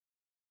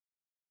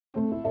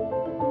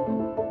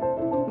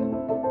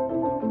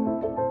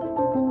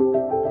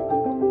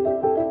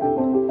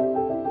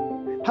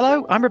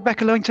Hello, I'm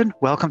Rebecca Lewington.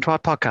 Welcome to our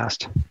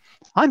podcast.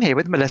 I'm here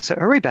with Melissa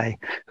Uribe,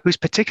 who's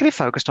particularly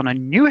focused on a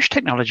newish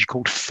technology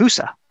called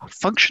FUSA,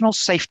 functional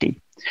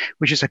safety,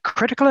 which is a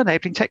critical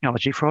enabling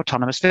technology for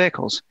autonomous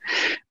vehicles.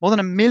 More than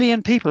 1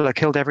 million people are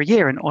killed every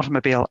year in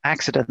automobile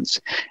accidents,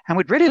 and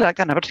we'd really like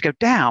that number to go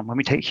down when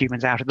we take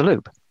humans out of the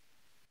loop.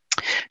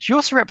 She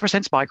also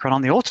represents Micron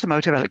on the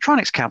Automotive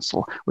Electronics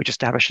Council, which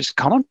establishes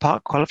common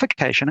part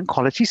qualification and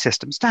quality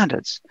system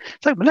standards.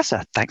 So,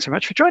 Melissa, thanks so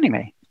much for joining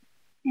me.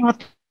 Well,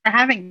 thanks for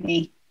having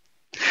me.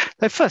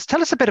 So first,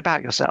 tell us a bit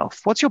about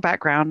yourself. What's your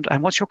background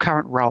and what's your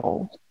current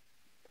role?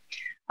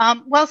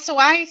 So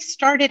I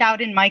started out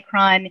in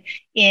Micron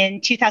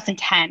in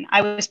 2010.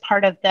 I was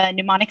part of the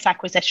Mnemonics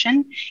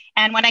acquisition.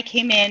 And when I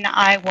came in,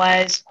 I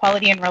was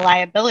quality and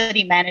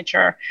reliability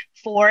manager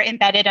for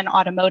embedded and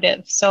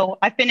automotive. So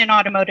I've been in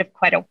automotive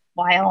quite a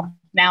while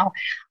now.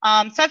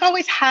 So I've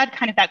always had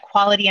kind of that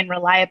quality and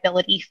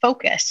reliability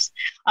focus.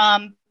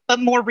 But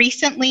more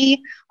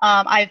recently,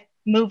 I've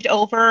moved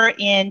over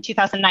in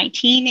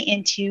 2019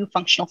 into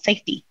functional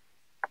safety.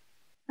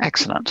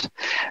 Excellent.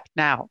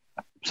 Now,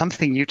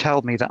 something you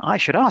told me that I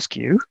should ask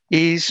you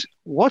is,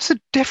 what's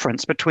the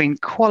difference between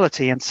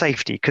quality and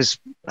safety? Because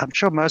I'm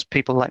sure most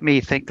people like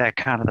me think they're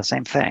kind of the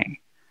same thing.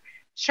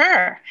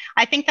 Sure.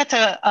 I think that's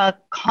a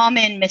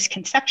common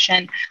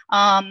misconception.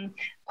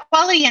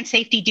 Quality and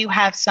safety do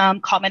have some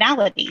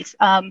commonalities.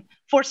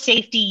 For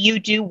safety, you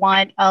do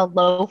want a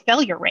low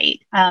failure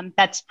rate.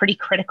 That's pretty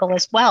critical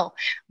as well.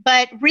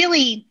 But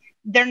really,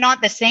 they're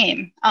not the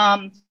same.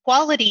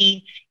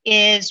 Quality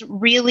is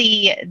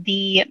really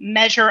the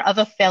measure of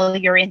a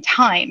failure in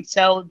time.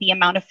 So the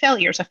amount of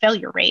failures, a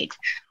failure rate.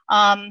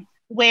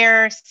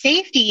 Where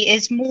safety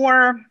is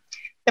more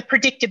the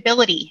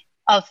predictability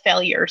of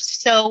failures.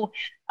 So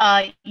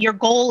your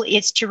goal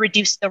is to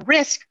reduce the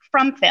risk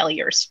from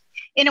failures.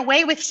 In a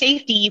way, with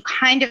safety, you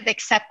kind of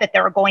accept that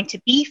there are going to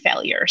be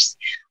failures.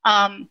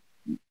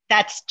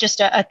 That's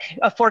just a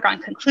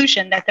foregone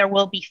conclusion that there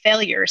will be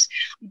failures.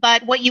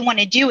 But what you want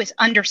to do is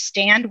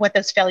understand what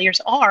those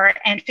failures are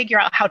and figure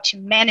out how to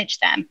manage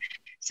them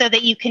so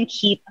that you can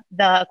keep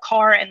the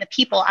car and the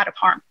people out of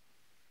harm.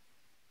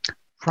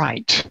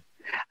 Right.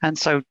 And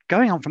so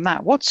going on from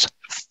that, what's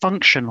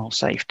functional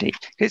safety?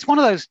 It's one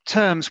of those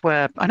terms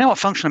where I know what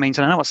functional means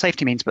and I know what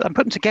safety means, but I'm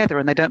putting them together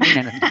and they don't mean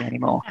anything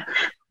anymore.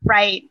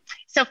 Right.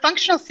 So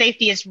functional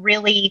safety is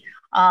really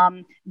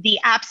the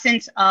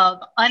absence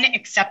of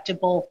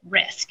unacceptable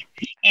risk.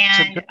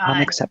 And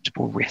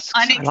unacceptable risks.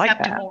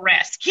 Unacceptable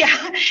risk.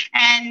 Yeah.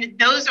 And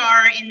those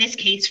are, in this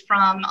case,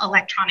 from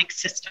electronic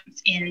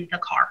systems in the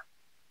car.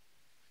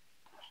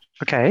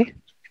 Okay.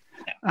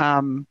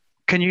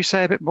 Can you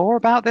say a bit more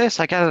about this?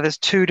 I gather there's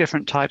two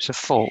different types of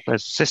fault.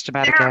 There's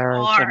systematic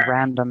errors and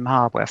random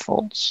hardware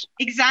faults.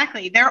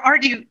 Exactly. There are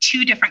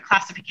two different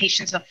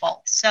classifications of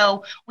faults.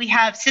 So we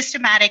have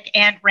systematic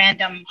and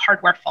random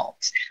hardware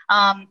faults.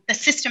 The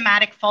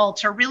systematic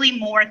faults are really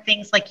more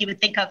things like you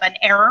would think of an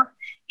error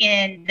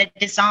in the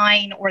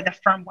design or the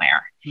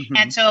firmware. Mm-hmm.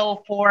 And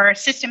so for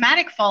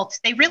systematic faults,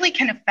 they really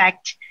can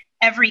affect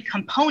every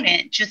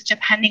component, just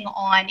depending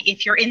on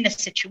if you're in the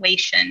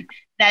situation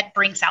that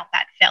brings out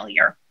that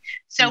failure.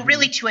 So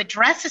really, to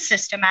address a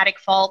systematic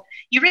fault,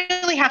 you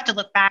really have to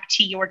look back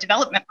to your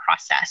development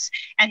process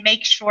and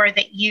make sure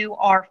that you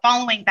are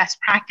following best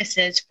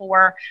practices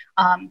for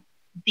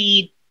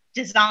the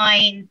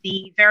design,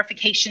 the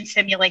verification,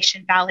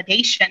 simulation,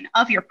 validation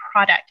of your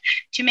product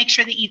to make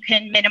sure that you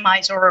can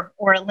minimize or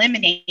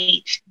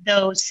eliminate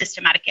those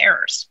systematic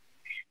errors.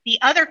 The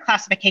other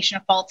classification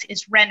of faults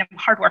is random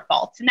hardware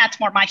faults, and that's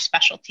more my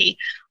specialty.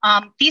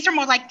 These are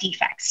more like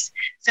defects.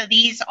 So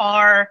these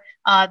are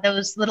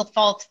those little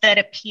faults that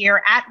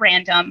appear at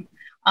random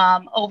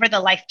over the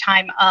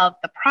lifetime of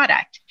the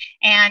product.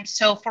 And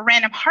so for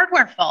random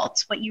hardware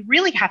faults, what you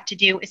really have to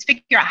do is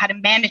figure out how to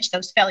manage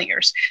those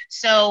failures.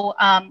 So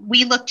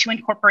we look to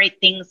incorporate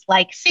things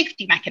like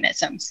safety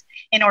mechanisms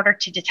in order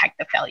to detect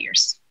the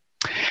failures.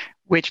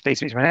 Which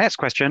leads me to my next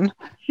question.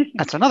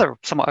 That's another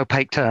somewhat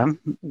opaque term.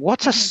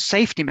 What's a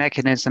safety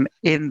mechanism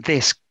in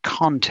this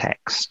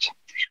context?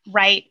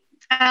 Right.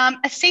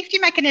 A safety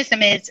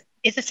mechanism is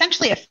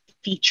essentially a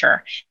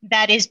feature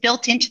that is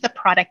built into the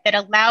product that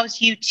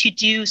allows you to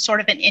do sort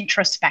of an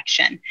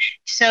introspection.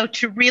 So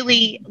to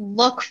really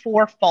look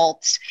for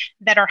faults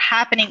that are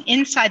happening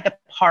inside the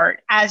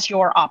part as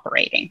you're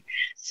operating.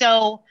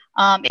 So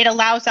it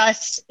allows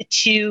us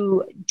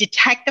to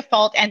detect the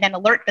fault and then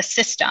alert the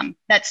system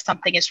that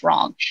something is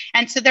wrong.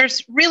 And so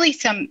there's really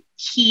some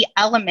key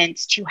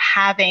elements to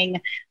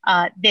having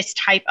this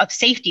type of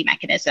safety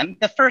mechanism.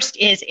 The first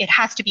is it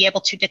has to be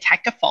able to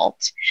detect a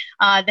fault.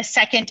 The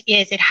second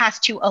is it has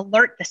to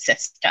alert the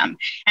system.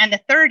 And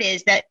the third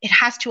is that it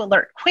has to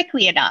alert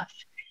quickly enough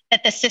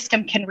that the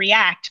system can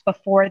react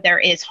before there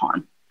is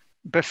harm.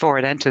 Before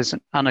it enters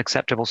an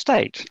unacceptable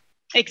state.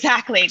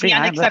 Exactly, the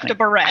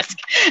unacceptable risk.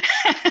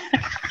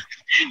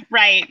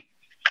 Right.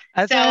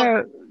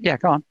 Yeah,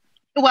 go on.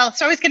 Well,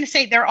 so I was going to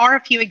say there are a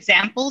few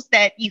examples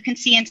that you can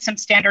see in some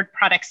standard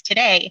products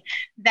today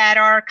that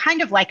are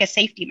kind of like a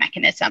safety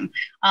mechanism.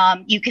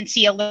 You can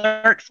see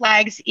alert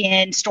flags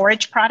in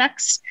storage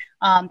products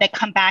that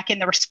come back in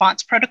the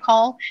response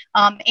protocol.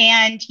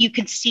 And you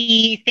can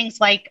see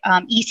things like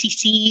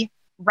ECC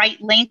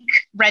write link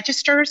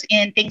registers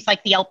in things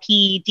like the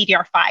LP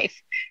DDR5.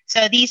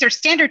 So these are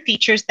standard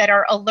features that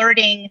are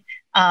alerting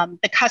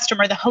the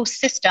customer, the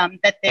host system,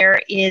 that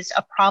there is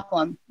a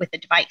problem with the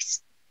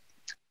device.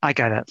 I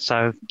get it.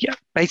 So yeah,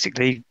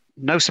 basically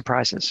no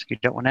surprises. You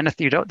don't want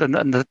anything. You don't.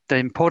 And the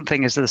important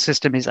thing is that the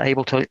system is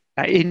able to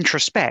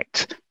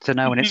introspect to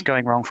know when it's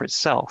going wrong for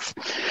itself.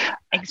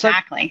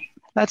 Exactly.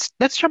 So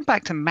let's jump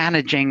back to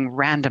managing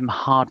random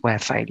hardware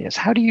failures.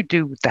 How do you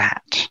do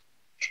that?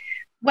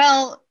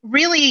 Well,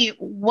 really,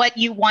 what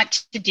you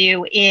want to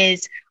do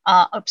is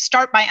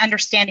start by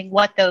understanding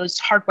what those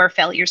hardware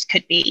failures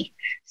could be.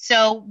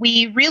 So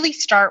we really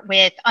start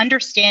with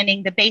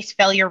understanding the base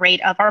failure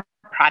rate of our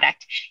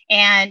product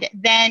and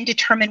then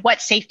determine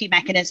what safety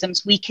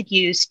mechanisms we could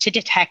use to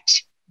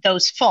detect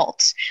those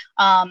faults.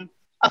 A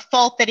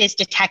fault that is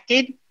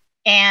detected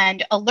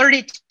and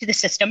alerted to the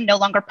system no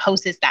longer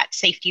poses that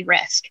safety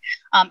risk.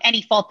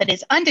 Any fault that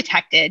is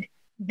undetected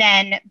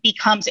then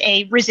becomes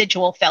a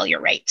residual failure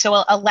rate,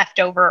 so a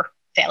leftover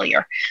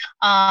failure.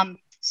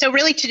 So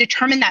really, to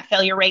determine that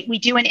failure rate, we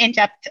do an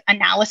in-depth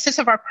analysis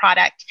of our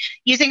product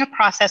using a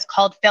process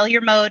called failure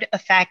mode,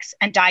 effects,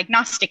 and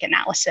diagnostic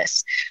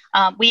analysis.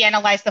 We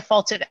analyze the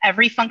faults of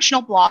every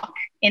functional block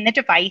in the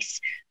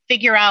device,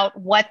 figure out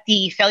what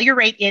the failure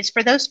rate is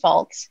for those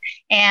faults,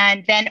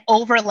 and then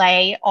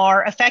overlay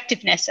our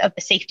effectiveness of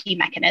the safety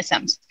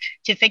mechanisms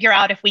to figure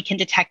out if we can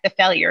detect the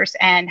failures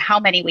and how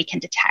many we can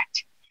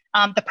detect.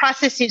 The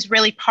process is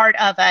really part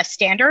of a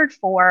standard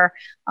for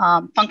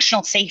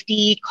functional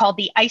safety called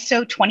the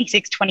ISO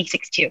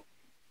 26262.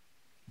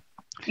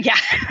 Yeah.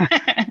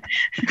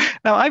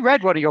 Now, I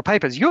read one of your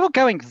papers. You're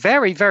going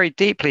very, very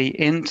deeply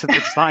into the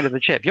design of the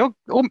chip. You're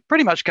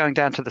pretty much going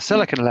down to the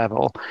silicon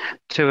level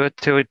to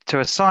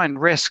assign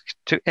risk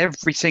to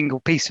every single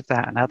piece of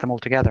that and add them all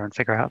together and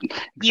figure out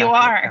exactly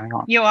what's going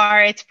on. You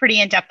are. It's a pretty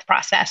in-depth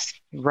process.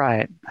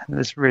 Right.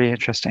 That's really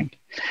interesting.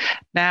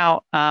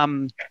 Now,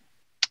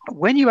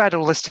 when you add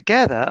all this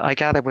together, I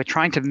gather we're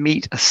trying to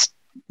meet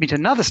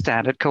another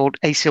standard called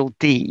ASIL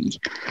D,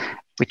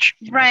 which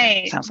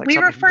sounds like we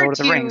something from Lord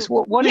of the Rings.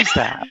 What is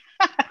that?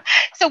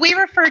 So we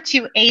refer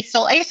to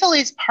ASIL. ASIL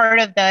is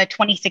part of the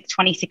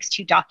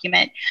 26262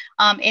 document.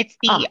 It's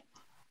the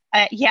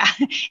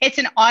it's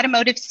an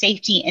automotive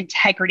safety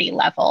integrity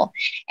level.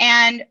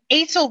 And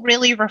ASIL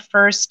really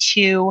refers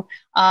to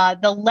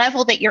the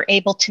level that you're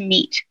able to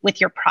meet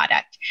with your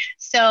product.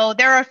 So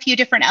there are a few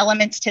different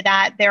elements to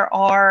that. There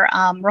are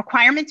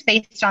requirements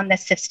based on the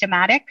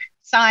systematic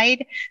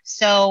side.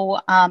 So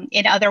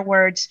in other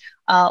words,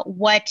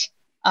 what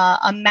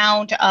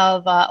amount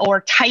of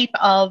or type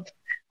of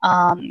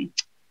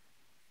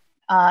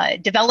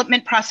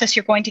development process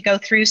you're going to go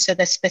through. So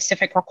the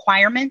specific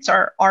requirements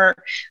are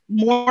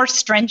more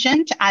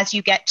stringent as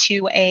you get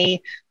to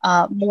a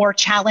more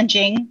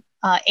challenging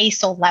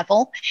ASIL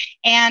level.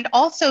 And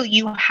also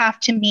you have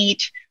to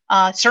meet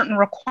certain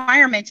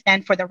requirements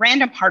then for the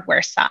random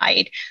hardware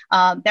side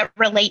that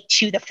relate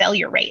to the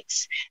failure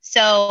rates.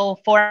 So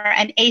for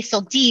an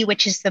ASIL D,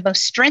 which is the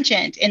most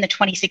stringent in the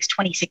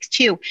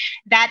 26262,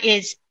 that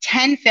is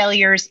 10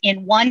 failures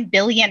in 1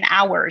 billion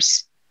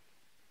hours.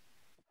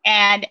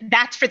 And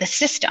that's for the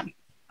system.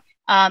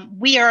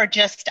 We are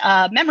just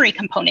a memory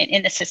component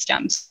in the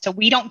system, so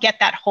we don't get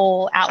that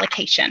whole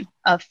allocation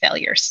of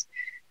failures.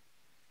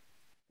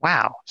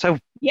 Wow. So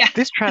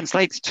this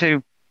translates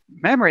to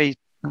memory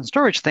and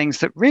storage things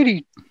that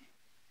really,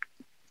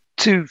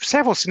 to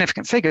several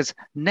significant figures,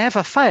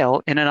 never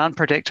fail in an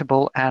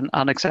unpredictable and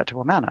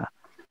unacceptable manner.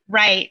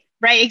 Right,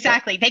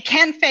 exactly. They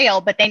can fail,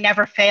 but they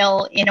never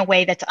fail in a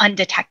way that's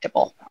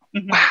undetectable.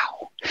 Mm-hmm.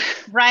 Wow.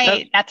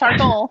 Right, that's our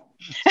goal.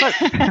 So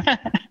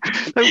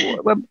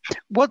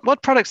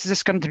what products is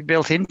this going to be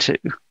built into,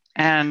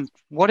 and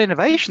what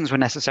innovations were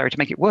necessary to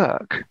make it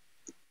work?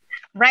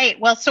 Right.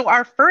 Well, so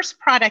our first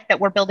product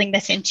that we're building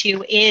this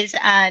into is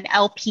an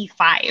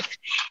LP5.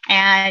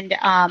 And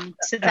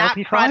so that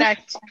LP5?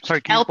 product,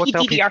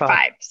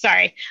 LPDDR5,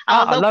 sorry.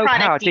 Low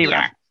product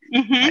DDR.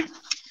 Mm-hmm. Right.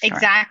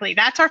 Exactly.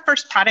 That's our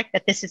first product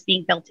that this is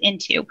being built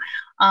into.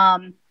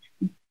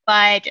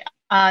 But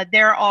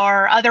there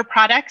are other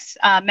products,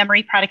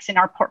 memory products in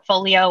our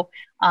portfolio,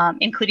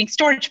 including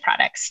storage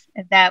products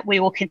that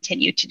we will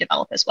continue to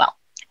develop as well.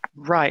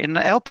 Right. And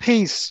the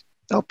LP's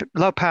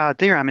low power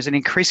DRAM is an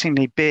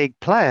increasingly big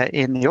player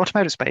in the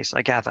automotive space,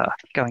 I gather,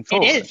 going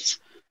forward.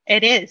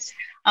 It is.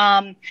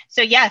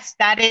 So yes,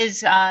 that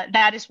is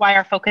why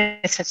our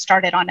focus has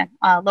started on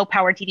low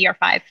power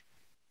DDR5.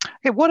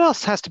 Okay, what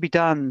else has to be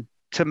done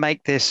to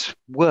make this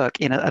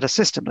work at a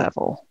system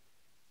level?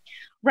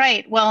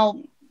 Right.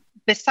 Well,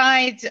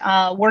 besides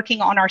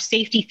working on our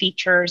safety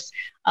features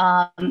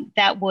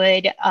that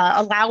would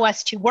allow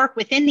us to work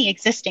within the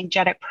existing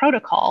JEDEC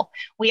protocol,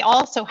 we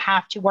also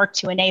have to work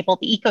to enable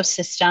the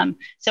ecosystem.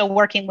 So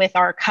working with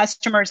our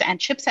customers and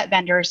chipset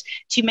vendors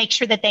to make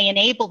sure that they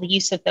enable the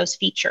use of those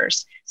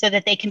features so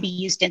that they can be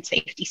used in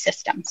safety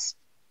systems.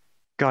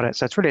 Got it.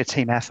 So it's really a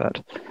team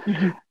effort.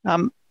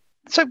 Mm-hmm.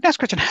 So next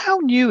question, how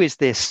new is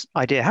this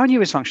idea? How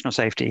new is functional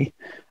safety?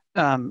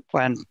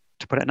 When,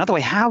 to put it another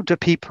way, how do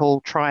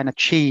people try and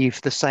achieve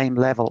the same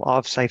level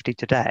of safety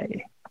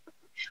today?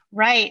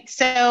 Right.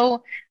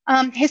 So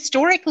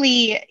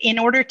historically, in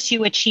order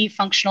to achieve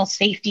functional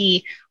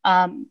safety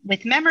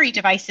with memory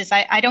devices,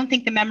 I don't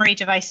think the memory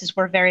devices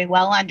were very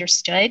well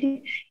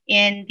understood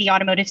in the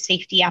automotive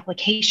safety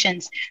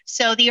applications.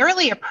 So the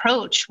early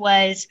approach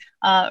was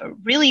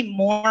really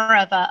more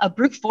of a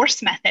brute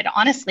force method,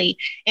 honestly.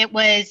 It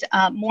was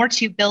more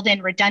to build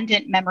in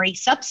redundant memory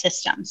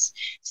subsystems.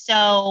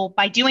 So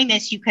by doing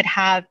this, you could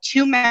have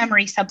two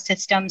memory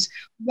subsystems,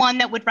 one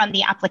that would run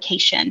the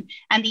application,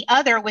 and the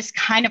other was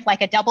kind of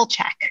like a double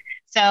check.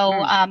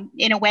 So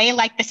in a way,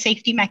 like the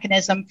safety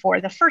mechanism for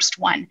the first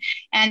one.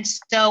 And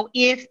so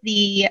if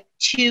the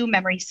two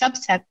memory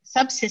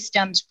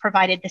subsystems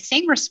provided the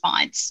same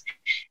response,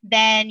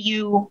 then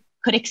you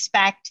could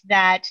expect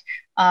that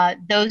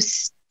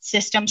those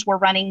systems were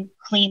running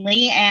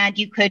cleanly and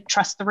you could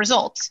trust the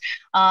results.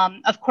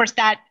 Of course,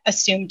 that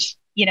assumed,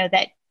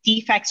 that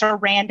defects are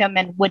random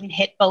and wouldn't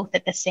hit both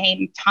at the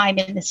same time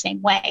in the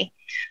same way.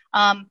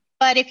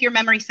 But if your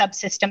memory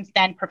subsystems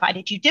then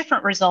provided you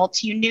different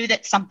results, you knew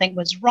that something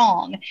was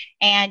wrong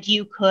and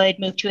you could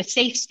move to a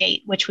safe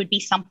state, which would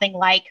be something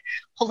like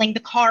pulling the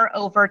car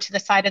over to the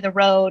side of the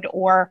road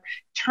or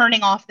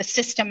turning off the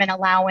system and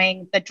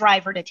allowing the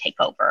driver to take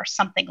over,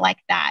 something like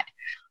that.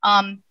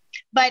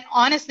 But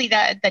honestly,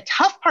 the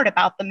tough part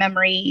about the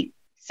memory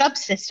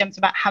subsystems,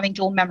 about having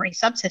dual memory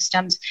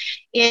subsystems,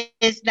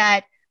 is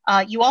that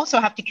you also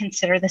have to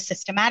consider the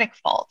systematic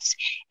faults.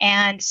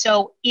 And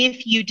so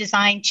if you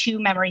design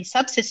two memory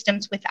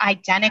subsystems with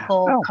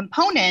identical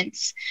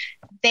components,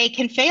 they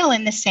can fail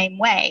in the same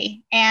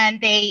way.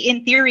 And they,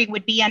 in theory,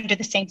 would be under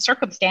the same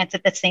circumstance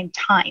at the same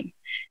time.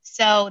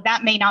 So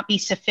that may not be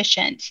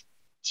sufficient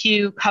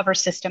to cover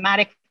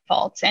systematic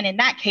faults. And in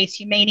that case,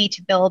 you may need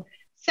to build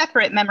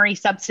separate memory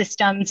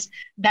subsystems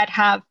that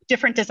have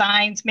different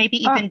designs,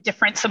 maybe even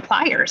different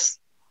suppliers.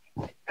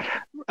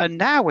 And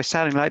now we're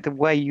sounding like the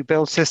way you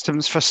build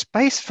systems for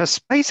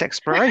space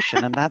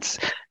exploration, and that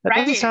right.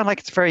 Doesn't sound like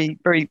it's very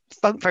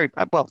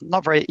well,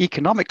 not very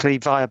economically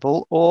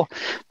viable, or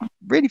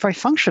really very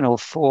functional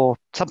for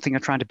something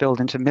you're trying to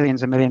build into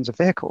millions and millions of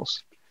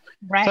vehicles.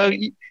 Right. So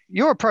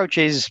your approach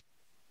is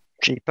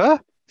cheaper,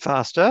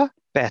 faster,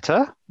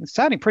 better. It's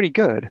sounding pretty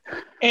good.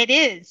 It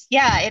is.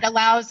 Yeah, it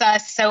allows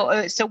us.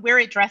 So we're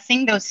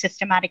addressing those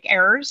systematic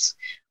errors.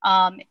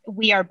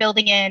 We are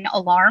building in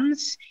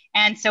alarms.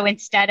 And so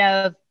instead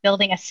of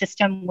building a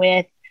system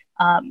with,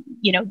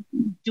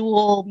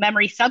 dual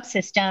memory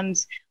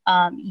subsystems,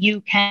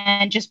 you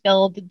can just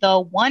build the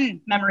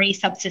one memory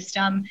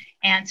subsystem.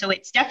 And so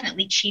it's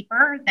definitely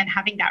cheaper than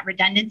having that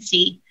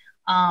redundancy.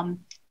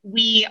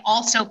 We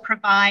also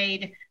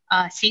provide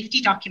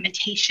safety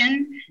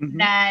documentation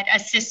that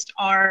assist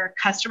our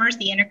customers,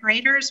 the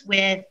integrators,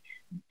 with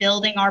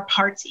building our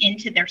parts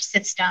into their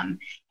system.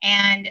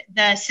 And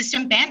the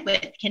system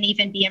bandwidth can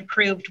even be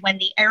improved when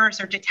the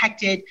errors are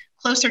detected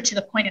closer to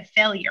the point of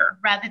failure,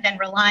 rather than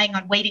relying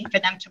on waiting for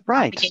them to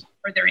propagate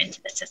further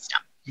into the system.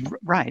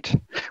 Right.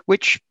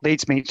 Which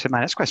leads me to my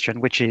next question,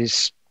 which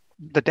is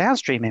the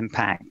downstream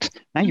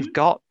impact. Now you've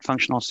got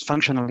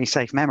functionally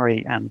safe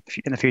memory, and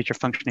in the future,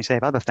 functionally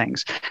safe other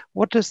things.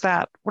 What does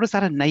that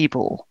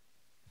enable?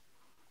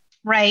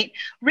 Right.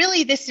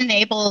 Really, this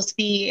enables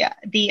the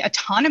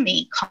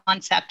autonomy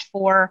concept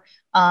for,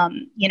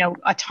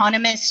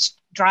 autonomous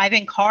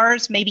driving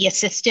cars, maybe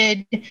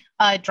assisted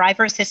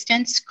driver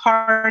assistance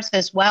cars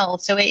as well.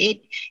 So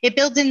it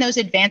builds in those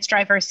advanced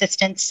driver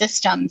assistance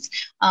systems.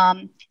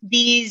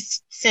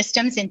 These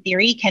systems, in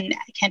theory, can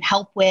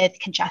help with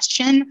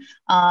congestion,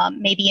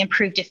 maybe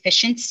improved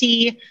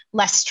efficiency,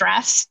 less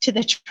stress to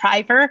the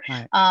driver,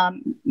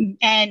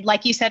 and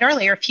like you said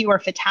earlier, fewer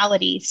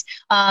fatalities.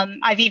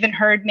 I've even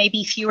heard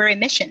maybe fewer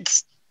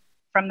emissions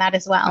from that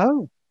as well.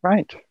 Oh.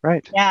 Right.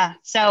 Yeah.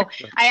 So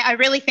I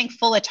really think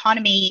full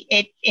autonomy,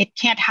 it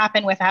can't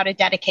happen without a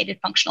dedicated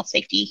functional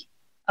safety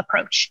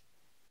approach.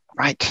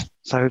 Right.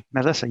 So,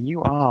 Melissa,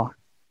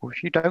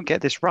 if you don't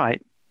get this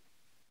right,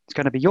 it's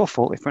going to be your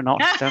fault if we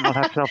don't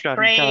have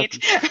self-driving cars.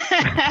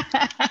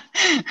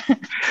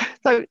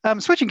 So,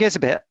 switching gears a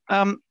bit,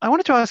 I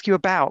wanted to ask you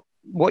about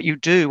what you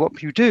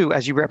do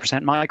as you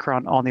represent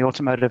Micron on the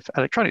Automotive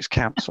Electronics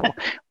Council.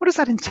 What does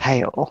that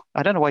entail?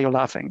 I don't know why you're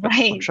laughing, but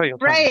I'm sure you'll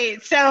tell me.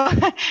 So,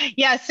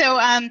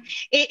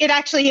 it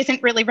actually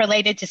isn't really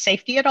related to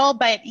safety at all,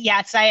 but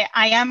yes, I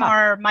am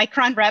our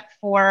Micron rep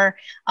for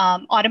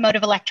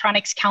Automotive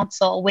Electronics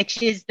Council,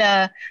 which is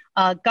the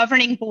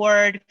governing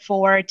board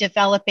for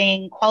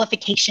developing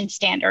qualification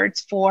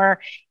standards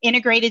for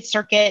integrated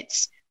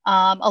circuits,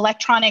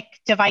 electronic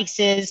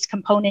devices,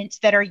 components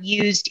that are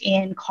used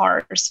in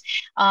cars.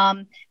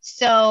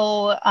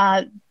 So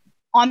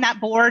on that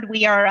board,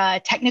 we are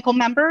technical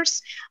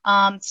members.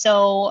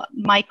 So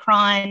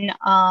Micron,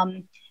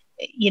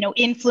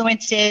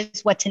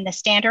 influences what's in the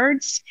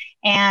standards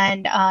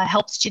and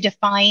helps to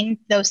define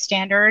those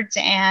standards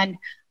and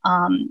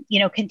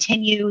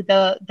continue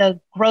the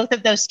growth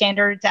of those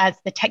standards as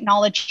the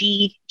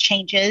technology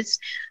changes.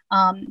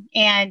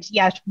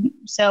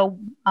 So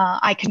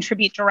I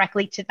contribute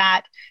directly to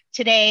that.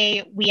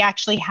 Today, we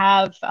actually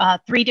have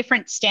 3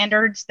 different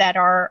standards that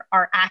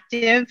are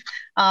active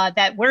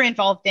that we're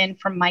involved in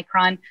from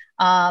Micron.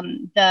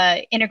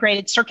 The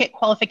Integrated Circuit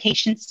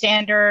Qualification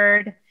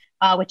Standard,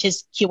 which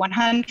is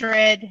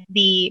Q100,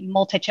 the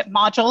multi-chip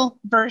module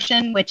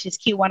version, which is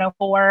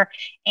Q104,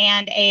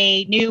 and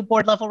a new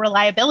board level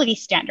reliability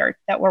standard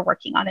that we're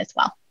working on as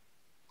well.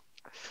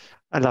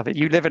 I love it.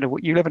 You live in a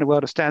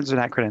world of standards and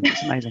acronyms.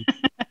 It's amazing.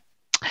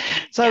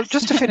 So yes.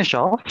 Just to finish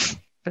off,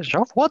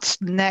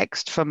 what's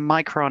next for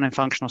Micron in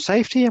functional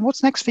safety, and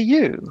what's next for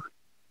you?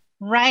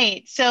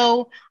 Right.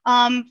 So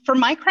for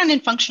Micron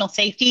and functional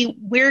safety,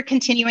 we're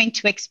continuing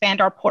to expand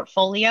our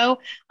portfolio.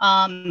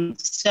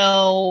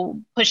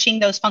 So pushing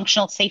those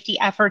functional safety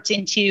efforts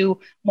into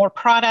more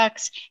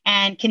products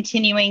and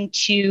continuing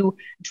to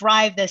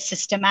drive the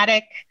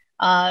systematic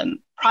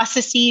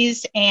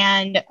processes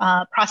and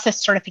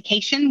process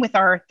certification with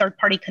our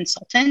third-party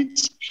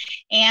consultant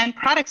and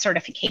product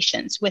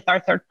certifications with our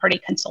third-party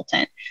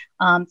consultant.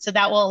 So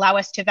that will allow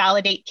us to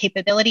validate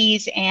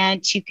capabilities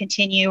and to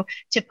continue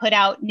to put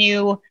out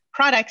new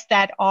products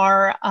that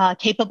are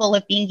capable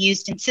of being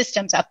used in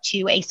systems up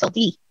to ASIL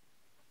D.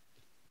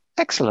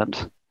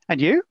 Excellent.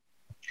 And you?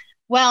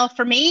 Well,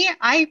 for me,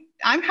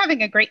 I'm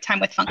having a great time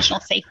with functional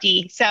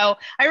safety. So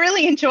I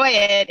really enjoy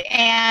it.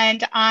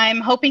 And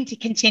I'm hoping to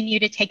continue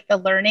to take the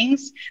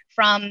learnings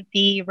from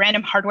the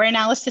random hardware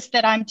analysis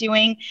that I'm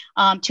doing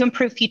to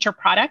improve future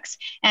products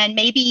and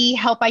maybe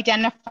help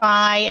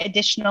identify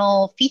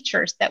additional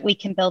features that we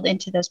can build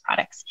into those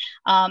products.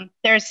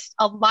 There's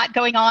a lot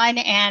going on,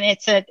 and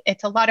it's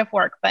a lot of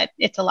work, but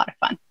it's a lot of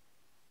fun.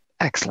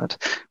 Excellent.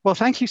 Well,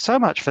 thank you so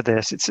much for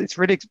this. It's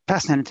really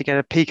fascinating to get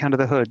a peek under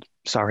the hood,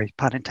 sorry,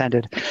 pun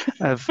intended,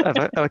 of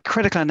a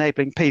critical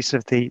enabling piece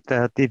of the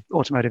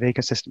automotive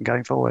ecosystem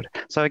going forward.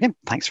 So again,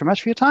 thanks very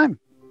much for your time.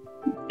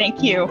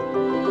 Thank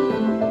you.